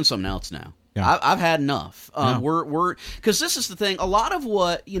what, we're doing something else now. Yeah. I've had enough. We're because this is the thing. A lot of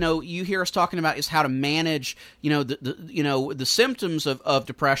what, you know, you hear us talking about is how to manage, you know, the symptoms of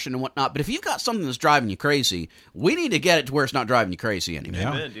depression and whatnot. But if you've got something that's driving you crazy, we need to get it to where it's not driving you crazy anymore. Yeah.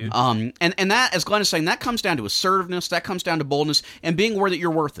 Amen, dude. And that, as Glenn is saying, that comes down to assertiveness. That comes down to boldness and being aware that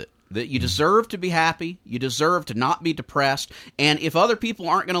you're worth it. That you deserve to be happy. You deserve to not be depressed. And if other people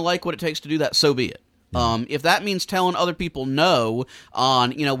aren't going to like what it takes to do that, so be it. If that means telling other people no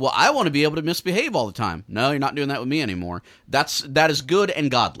on, you know, well, I want to be able to misbehave all the time. No, you're not doing that with me anymore. That is good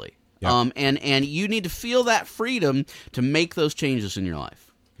and godly. Yeah. And you need to feel that freedom to make those changes in your life.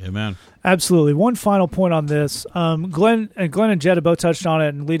 Amen. Absolutely. One final point on this. Glenn and Jed have both touched on it,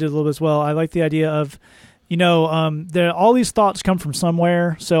 and Lee did a little bit as well. I like the idea of, you know, all these thoughts come from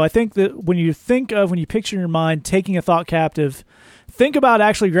somewhere. So I think that when you picture in your mind taking a thought captive, think about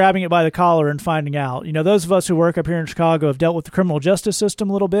actually grabbing it by the collar and finding out. You know, those of us who work up here in Chicago have dealt with the criminal justice system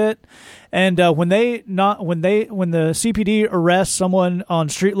a little bit, and when the CPD arrests someone on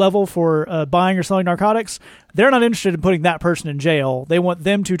street level for buying or selling narcotics, they're not interested in putting that person in jail. They want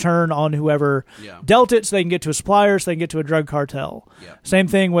them to turn on whoever dealt it, so they can get to a supplier, so they can get to a drug cartel. Yeah. Same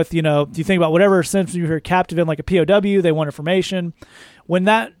thing with, you know, if you think about whatever symptoms you're captive in, like a POW, they want information. When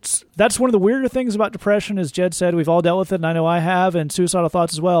that's one of the weirder things about depression, as Jed said, we've all dealt with it, and I know I have, and suicidal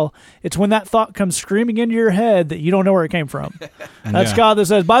thoughts as well. It's when that thought comes screaming into your head that you don't know where it came from. That's God that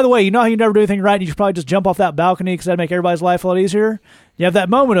says, by the way, you know how you never do anything right, and you should probably just jump off that balcony because that'd make everybody's life a lot easier? You have that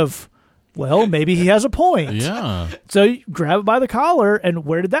moment of, well, maybe he has a point. Yeah. So you grab it by the collar, and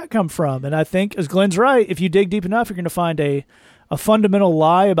where did that come from? And I think, as Glenn's right, if you dig deep enough, you're going to find a fundamental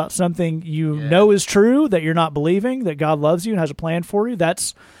lie about something you know is true, that you're not believing, that God loves you and has a plan for you.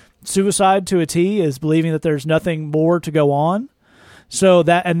 That's suicide to a T, is believing that there's nothing more to go on. So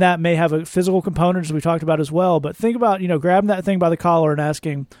that may have a physical component, as we talked about as well. But think about, you know, grabbing that thing by the collar and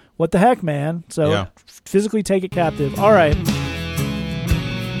asking, what the heck, man? So physically take it captive. All right.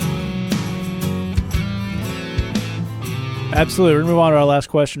 Absolutely. We're going to move on to our last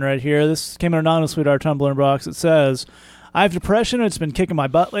question right here. This came in anonymously to our Tumblr box. It says, I have depression and it's been kicking my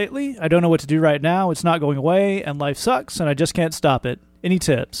butt lately. I don't know what to do right now. It's not going away and life sucks and I just can't stop it. Any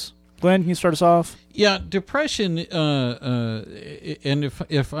tips? Glenn, can you start us off? Yeah, depression, and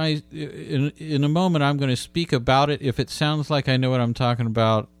if I, in a moment, I'm going to speak about it. If it sounds like I know what I'm talking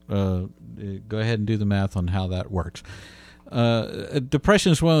about, go ahead and do the math on how that works.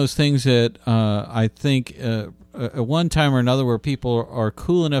 Depression is one of those things that I think at one time or another, where people are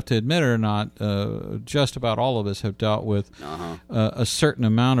cool enough to admit it or not, just about all of us have dealt with a certain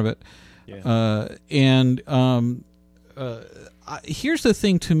amount of it. Yeah. Here's the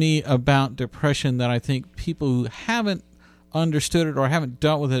thing to me about depression that I think people who haven't understood it or haven't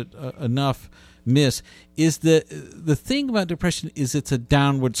dealt with it enough miss, is that the thing about depression is it's a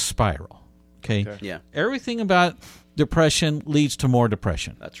downward spiral. Okay? Yeah. Everything about depression leads to more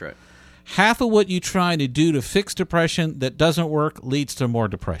depression. That's right. Half of what you try to do to fix depression that doesn't work leads to more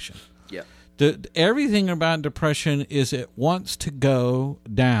depression. Yeah. Everything about depression is it wants to go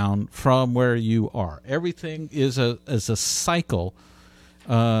down from where you are. Everything is a cycle,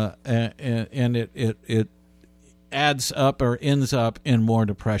 and it adds up or ends up in more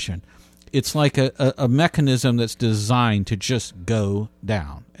depression. It's like a mechanism that's designed to just go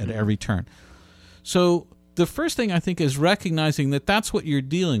down at every turn. So the first thing I think is recognizing that that's what you're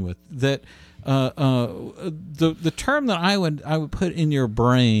dealing with. That the term that I would put in your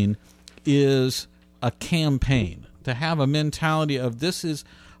brain is a campaign. To have a mentality of this is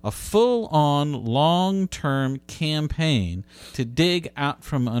a full-on, long-term campaign to dig out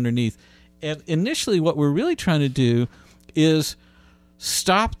from underneath. And initially, what we're really trying to do is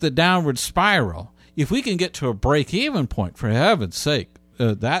stop the downward spiral. If we can get to a break-even point, for heaven's sake,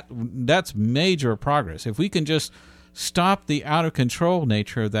 that's major progress. If we can just stop the out-of-control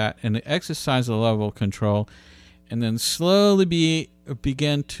nature of that and exercise a level of control, and then slowly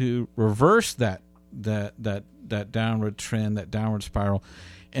begin to reverse that downward trend, that downward spiral,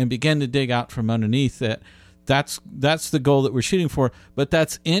 and begin to dig out from underneath that's the goal that we're shooting for. But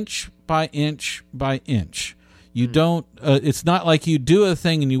that's inch by inch by inch. You don't. It's not like you do a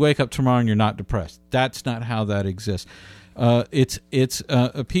thing and you wake up tomorrow and you're not depressed. That's not how that exists. It's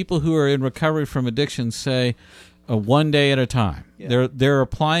people who are in recovery from addiction say, one day at a time. Yeah. They're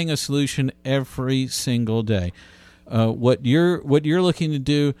applying a solution every single day. What you're looking to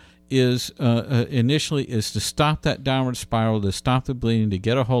do is initially is to stop that downward spiral, to stop the bleeding, to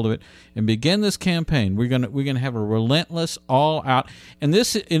get a hold of it, and begin this campaign. We're gonna have a relentless, all out, and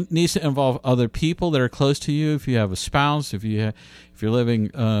it needs to involve other people that are close to you. If you have a spouse, if you're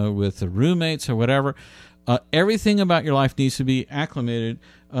living with roommates or whatever, everything about your life needs to be acclimated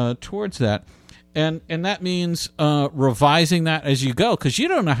towards that. And that means revising that as you go, because you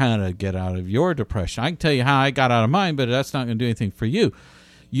don't know how to get out of your depression. I can tell you how I got out of mine, but that's not going to do anything for you.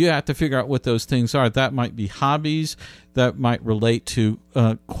 You have to figure out what those things are. That might be hobbies. That might relate to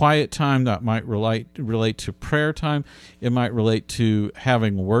quiet time. That might relate to prayer time. It might relate to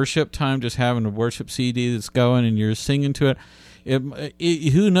having worship time, just having a worship CD that's going and you're singing to it.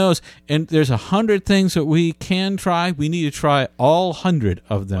 Who knows? And there's 100 things that we can try. We need to try all 100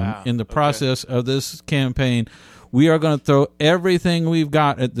 of them in the process of this campaign. We are going to throw everything we've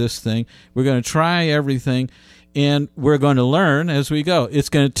got at this thing. We're going to try everything, and we're going to learn as we go. It's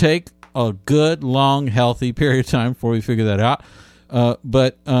going to take a good, long, healthy period of time before we figure that out.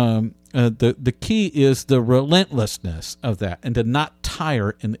 But the key is the relentlessness of that, and to not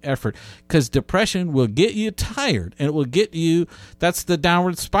tire in the effort, because depression will get you tired, and it will get you. That's the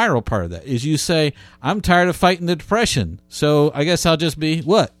downward spiral part of that. Is you say, I'm tired of fighting the depression, so I guess I'll just be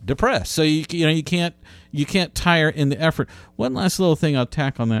depressed. So you can't tire in the effort. One last little thing I'll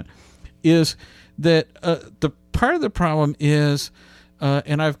tack on that is that the part of the problem is,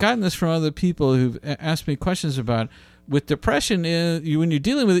 and I've gotten this from other people who've asked me questions about it, with depression, when you're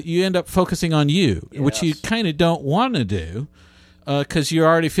dealing with it, you end up focusing on you, which you kind of don't want to do because you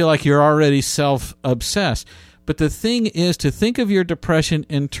already feel like you're already self-obsessed. But the thing is to think of your depression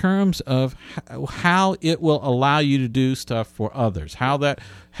in terms of how it will allow you to do stuff for others,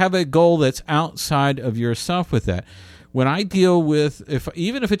 have a goal that's outside of yourself with that. When I deal with,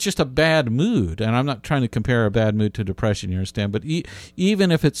 even if it's just a bad mood, and I'm not trying to compare a bad mood to depression, you understand, but even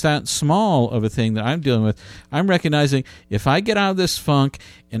if it's that small of a thing that I'm dealing with, I'm recognizing if I get out of this funk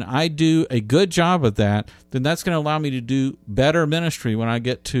and I do a good job of that, then that's going to allow me to do better ministry when I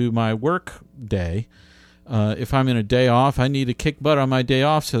get to my work day. If I'm in a day off, I need to kick butt on my day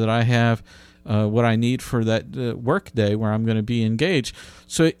off so that I have what I need for that work day where I'm going to be engaged.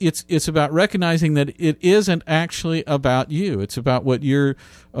 So it's about recognizing that it isn't actually about you. It's about what you're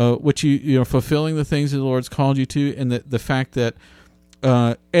fulfilling the things that the Lord's called you to, and the fact that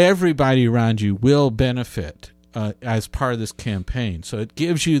everybody around you will benefit as part of this campaign. So it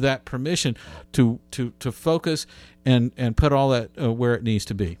gives you that permission to focus and put all that where it needs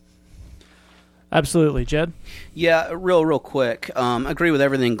to be. Absolutely. Jed? Yeah, real quick. I agree with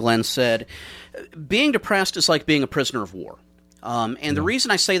everything Glenn said. Being depressed is like being a prisoner of war. And the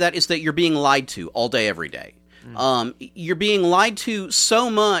reason I say that is that you're being lied to all day, every day. You're being lied to so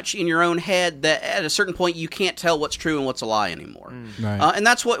much in your own head that at a certain point you can't tell what's true and what's a lie anymore. Right. And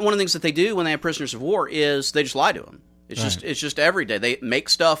that's one of the things that they do when they have prisoners of war is they just lie to them. It's just every day. They make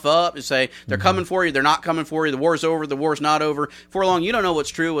stuff up and say they're coming for you, they're not coming for you, the war's over, the war's not over. For long, you don't know what's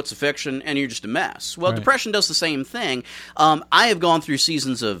true, what's a fiction, and you're just a mess. Well, depression does the same thing. I have gone through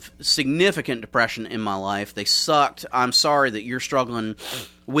seasons of significant depression in my life. They sucked. I'm sorry that you're struggling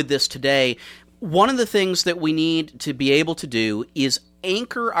with this today. One of the things that we need to be able to do is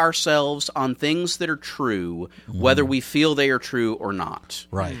anchor ourselves on things that are true, whether we feel they are true or not.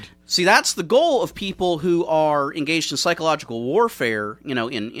 Right. See, that's the goal of people who are engaged in psychological warfare, in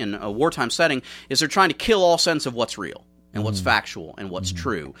a wartime setting, is they're trying to kill all sense of what's real and what's factual and what's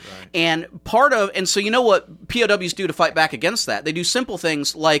true. Right. And so you know what POWs do to fight back against that? They do simple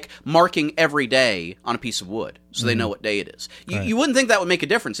things like marking every day on a piece of wood so they know what day it is. You wouldn't think that would make a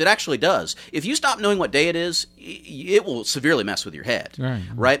difference. It actually does. If you stop knowing what day it is, it will severely mess with your head.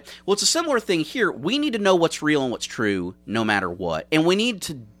 Right? Well, it's a similar thing here. We need to know what's real and what's true no matter what. And we need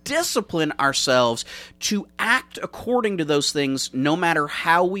to discipline ourselves to act according to those things no matter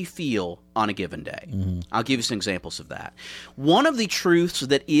how we feel on a given day. I'll give you some examples of that. One of the truths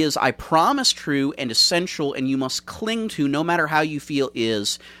that is, I promise, true and essential and you must cling to no matter how you feel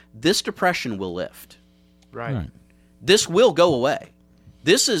is this depression will lift. Right. This will go away.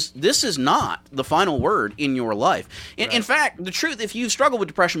 This is not the final word in your life. In fact, the truth, if you've struggled with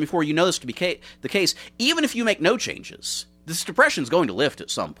depression before, you know this to be the case. Even if you make no changes, This depression is going to lift at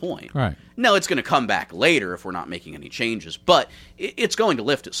some point. Right. No, it's going to come back later if we're not making any changes, but it's going to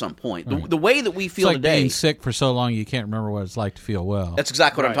lift at some point. Right. The way that we feel it's like today, being sick for so long you can't remember what it's like to feel well. that's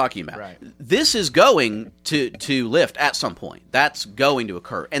exactly what I'm Right, talking about. right. This is going to lift at some point. That's going to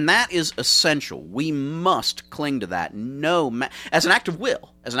occur, and that is essential. We must cling to that as an act of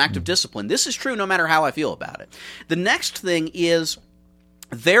will, as an act of discipline. This is true no matter how I feel about it. The next thing is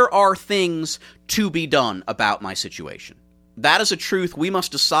there are things to be done about my situation. That is a truth we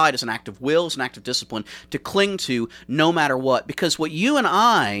must decide as an act of will, as an act of discipline, to cling to no matter what. Because what you and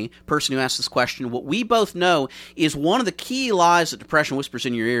I, person who asked this question, what we both know is one of the key lies that depression whispers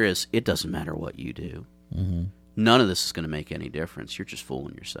in your ear is, it doesn't matter what you do. Mm-hmm. None of this is going to make any difference. You're just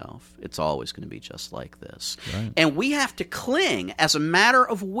fooling yourself. It's always going to be just like this. Right. And we have to cling, as a matter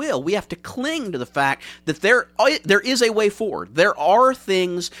of will, we have to cling to the fact that there is a way forward. There are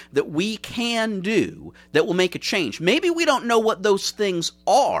things that we can do that will make a change. Maybe we don't know what those things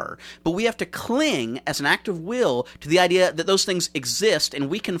are, but we have to cling, as an act of will, to the idea that those things exist and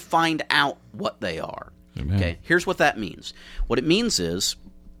we can find out what they are. Amen. Okay, here's what that means. What it means is,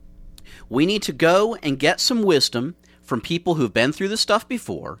 we need to go and get some wisdom from people who've been through this stuff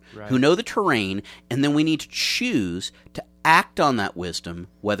before, who know the terrain, and then we need to choose to act on that wisdom,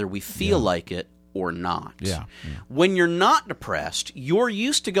 whether we feel like it or not. Yeah. When you're not depressed, you're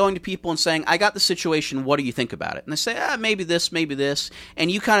used to going to people and saying, I got the situation, what do you think about it? And they say, maybe this,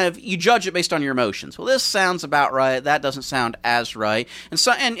 and you judge it based on your emotions. Well, this sounds about right, that doesn't sound as right,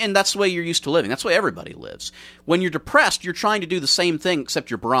 and that's the way you're used to living. That's the way everybody lives. When you're depressed, you're trying to do the same thing,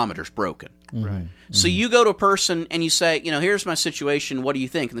 except your barometer's broken. Right. So you go to a person and you say, here's my situation, what do you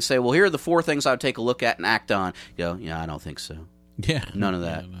think? And they say, well, here are the 4 things I would take a look at and act on. You go, yeah, I don't think so. Yeah. None of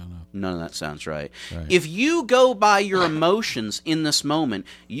that. No. None of that sounds right. If you go by your emotions in this moment,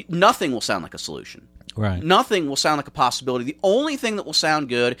 nothing will sound like a solution. Right. Nothing will sound like a possibility. The only thing that will sound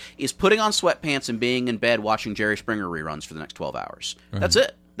good is putting on sweatpants and being in bed watching Jerry Springer reruns for the next 12 hours. Right. That's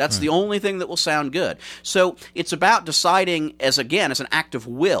it. That's the only thing that will sound good. So it's about deciding as an act of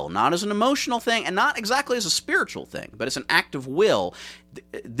will, not as an emotional thing and not exactly as a spiritual thing, but as an act of will.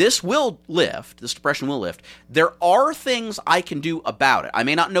 This will lift. This depression will lift. There are things I can do about it. I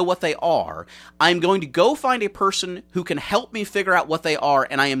may not know what they are. I'm going to go find a person who can help me figure out what they are,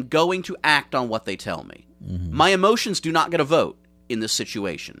 and I am going to act on what they tell me. Mm-hmm. My emotions do not get a vote in this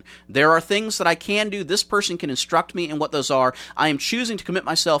situation. There are things that I can do. This person can instruct me in what those are. I am choosing to commit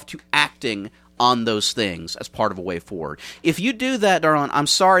myself to acting on those things as part of a way forward. If you do that, Darlon, I'm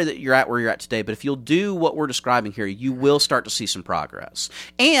sorry that you're at where you're at today, but if you'll do what we're describing here, you will start to see some progress.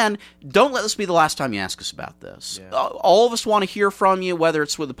 And don't let this be the last time you ask us about this. Yeah. All of us want to hear from you, whether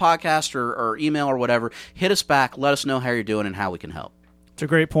it's with the podcast or email or whatever. Hit us back. Let us know how you're doing and how we can help. It's a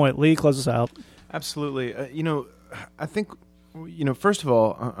great point. Lee, close us out. Absolutely. I think, first of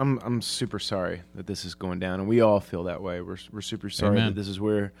all, I'm super sorry that this is going down, and we all feel that way. We're super sorry that this is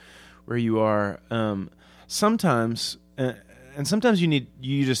where you are. Sometimes, and sometimes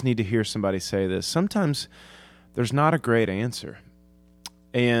you just need to hear somebody say this. Sometimes there's not a great answer,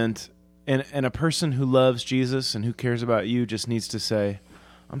 and a person who loves Jesus and who cares about you just needs to say,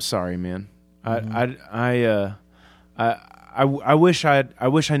 "I'm sorry, man. Mm-hmm. I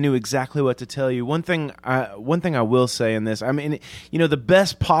wish I knew exactly what to tell you." One thing I will say in this, I mean, the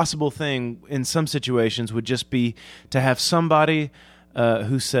best possible thing in some situations would just be to have somebody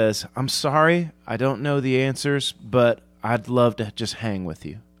who says, "I'm sorry, I don't know the answers, but I'd love to just hang with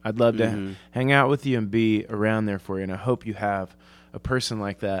you. I'd love to hang out with you and be around there for you." And I hope you have a person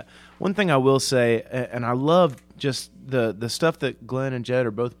like that. One thing I will say, and I love just the stuff that Glenn and Jed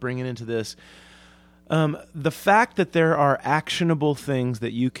are both bringing into this. The fact that there are actionable things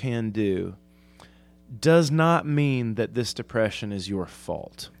that you can do does not mean that this depression is your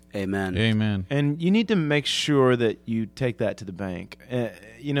fault. Amen. Amen. And you need to make sure that you take that to the bank.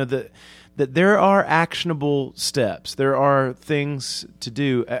 That there are actionable steps. There are things to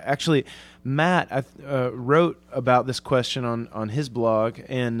do. Actually, Matt wrote about this question on his blog,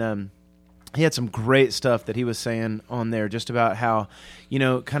 and he had some great stuff that he was saying on there just about how,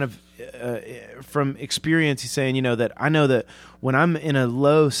 kind of from experience, he's saying, that I know that when I'm in a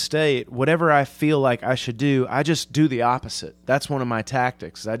low state, whatever I feel like I should do, I just do the opposite. That's one of my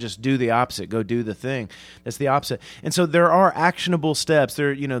tactics. I just do the opposite. Go do the thing. That's the opposite. And so there are actionable steps.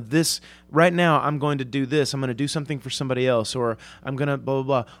 There, this right now I'm going to do this. I'm going to do something for somebody else, or I'm going to blah,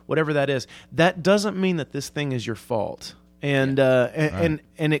 blah, blah, whatever that is. That doesn't mean that this thing is your fault. And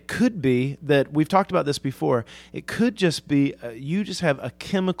and it could be that we've talked about this before. It could just be you just have a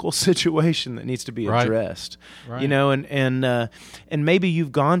chemical situation that needs to be addressed. Right. You know, and maybe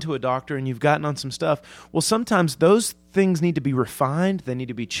you've gone to a doctor and you've gotten on some stuff. Well, sometimes those things need to be refined. They need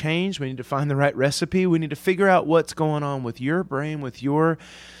to be changed. We need to find the right recipe. We need to figure out what's going on with your brain, with your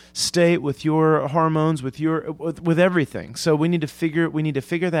state, with your hormones, with everything. So we need to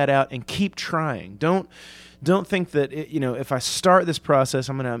figure that out and keep trying. Don't think that if I start this process,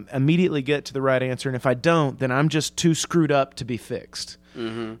 I'm going to immediately get to the right answer, and if I don't, then I'm just too screwed up to be fixed.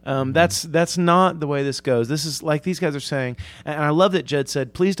 That's not the way this goes. This is like these guys are saying, and I love that Jed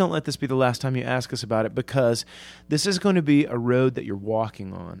said, please don't let this be the last time you ask us about it, because this is going to be a road that you're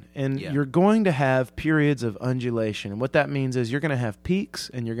walking on, and you're going to have periods of undulation, and what that means is you're going to have peaks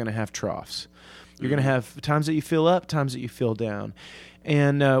and you're going to have troughs. You're going to have times that you feel up, times that you feel down.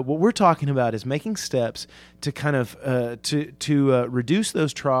 And what we're talking about is making steps to kind of to reduce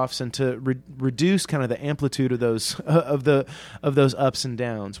those troughs and to reduce kind of the amplitude of those of those ups and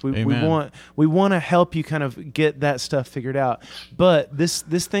downs. We want to help you kind of get that stuff figured out. But this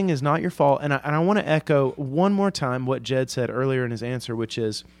thing is not your fault. And I want to echo one more time what Jed said earlier in his answer, which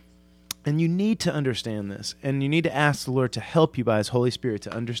is, and you need to understand this, and you need to ask the Lord to help you by His Holy Spirit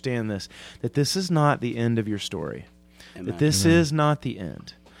to understand this, that this is not the end of your story. Amen. That this is not the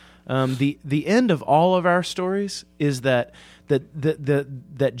end. The end of all of our stories is that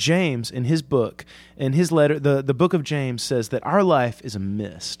James in his book, in his letter, the book of James says that our life is a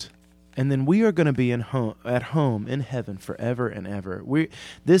mist, and then we are going to be at home in heaven forever and ever.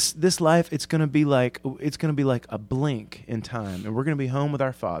 This life, it's going to be like a blink in time, and we're going to be home with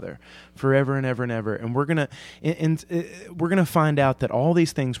our Father forever and ever and ever. And we're gonna find out that all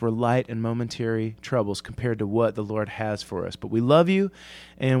these things were light and momentary troubles compared to what the Lord has for us. But we love you,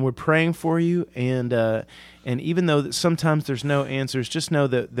 and we're praying for you. And even though sometimes there's no answers, just know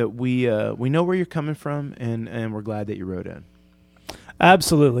that we know where you're coming from, and we're glad that you wrote in.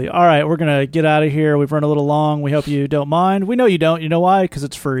 Absolutely. All right, we're going to get out of here. We've run a little long. We hope you don't mind. We know you don't. You know why? Because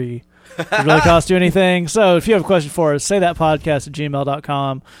it's free. It doesn't really cost you anything. So if you have a question for us, say that podcast at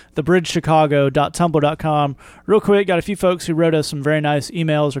gmail.com, thebridgechicago.tumblr.com. Real quick, got a few folks who wrote us some very nice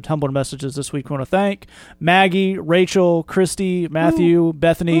emails or Tumblr messages this week. We want to thank Maggie, Rachel, Christy, Matthew,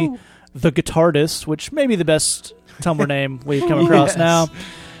 Bethany, the Guitardist, which may be the best Tumblr name we've come across now.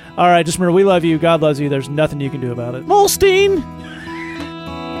 All right, just remember, we love you. God loves you. There's nothing you can do about it. Molstein!